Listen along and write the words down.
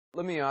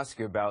Let me ask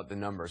you about the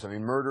numbers. I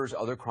mean, murders,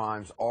 other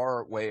crimes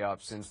are way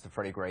up since the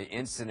Freddie Gray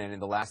incident.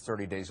 In the last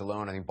 30 days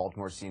alone, I think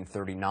Baltimore's seen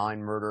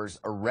 39 murders.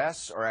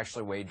 Arrests are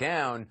actually way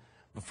down.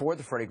 Before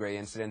the Freddie Gray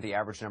incident, the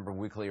average number of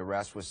weekly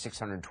arrests was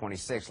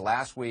 626.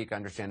 Last week, I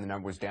understand the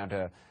number was down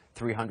to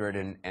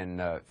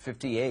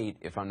 358,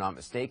 if I'm not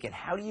mistaken.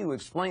 How do you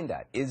explain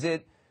that? Is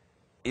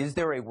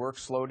there a work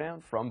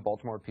slowdown from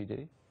Baltimore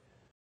PD?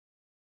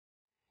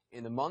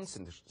 In the months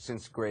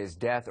since Gray's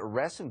death,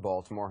 arrests in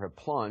Baltimore have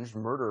plunged.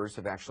 Murders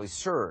have actually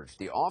surged.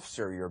 The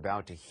officer you're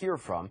about to hear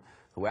from,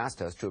 who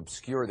asked us to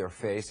obscure their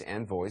face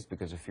and voice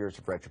because of fears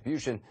of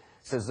retribution,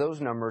 says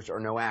those numbers are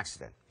no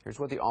accident.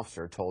 Here's what the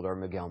officer told our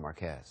Miguel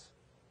Marquez.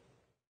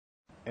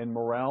 And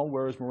morale,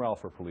 where is morale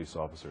for police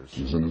officers?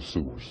 It's in the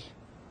sewers.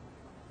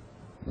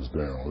 It's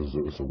down.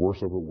 It's the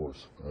worst of the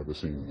worst I've ever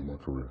seen in my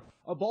career.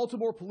 A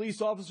Baltimore police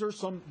officer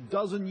some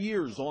dozen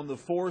years on the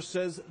force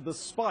says the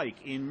spike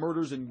in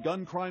murders and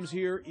gun crimes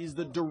here is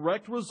the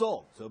direct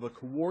result of a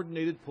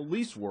coordinated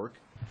police work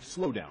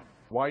slowdown.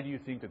 Why do you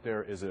think that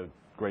there is a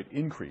great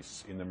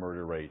increase in the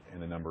murder rate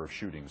and the number of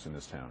shootings in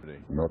this town today?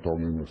 I'm not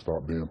telling them to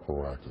stop being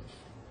proactive.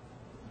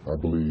 I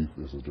believe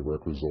it's a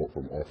direct result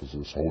from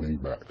officers holding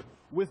back.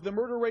 With the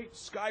murder rate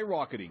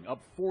skyrocketing,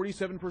 up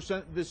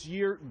 47% this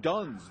year,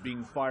 guns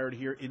being fired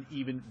here in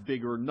even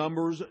bigger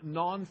numbers,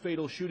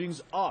 non-fatal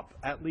shootings up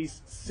at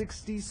least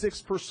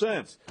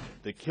 66%.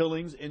 The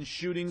killings and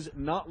shootings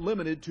not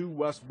limited to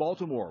West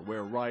Baltimore,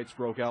 where riots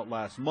broke out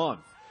last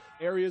month.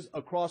 Areas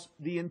across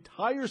the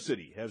entire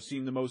city have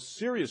seen the most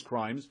serious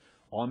crimes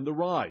on the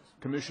rise.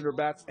 Commissioner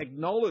Batts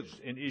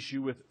acknowledged an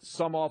issue with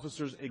some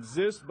officers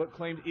exist, but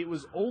claimed it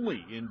was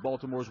only in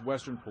Baltimore's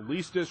Western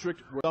Police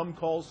District, where some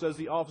calls says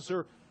the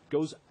officer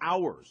goes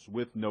hours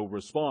with no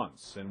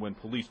response. And when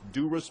police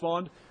do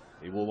respond,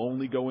 they will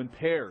only go in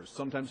pairs,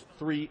 sometimes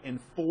 3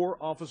 and 4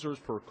 officers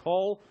per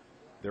call.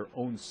 Their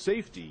own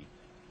safety,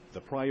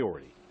 the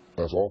priority.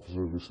 As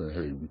officers, we're saying,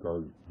 hey, we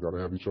gotta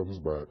have each other's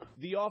back.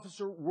 The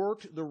officer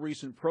worked the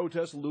recent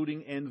protests,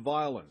 looting, and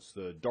violence,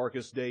 the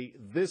darkest day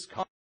this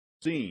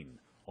seen.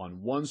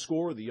 On one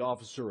score, the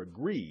officer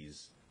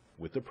agrees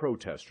with the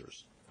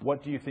protesters.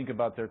 What do you think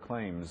about their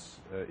claims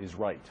is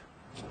right?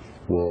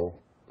 Well,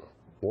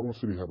 Baltimore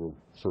City have a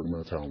certain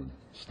mentality,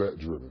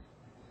 stat-driven.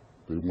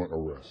 They want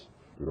arrests.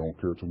 They don't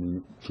care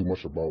too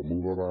much about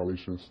movement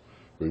violations.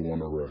 They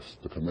want arrests.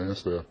 The command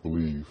staff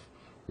believe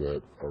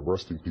that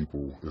arresting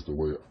people is the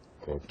way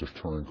of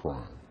deterring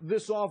crime.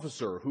 This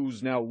officer,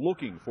 who's now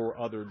looking for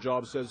other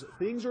jobs, says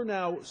things are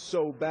now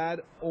so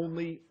bad,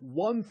 only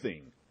one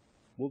thing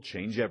will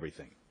change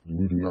everything.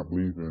 We do not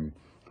believe in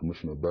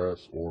Commissioner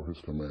Batts or his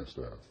command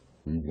staff.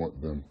 We want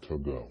them to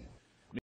go.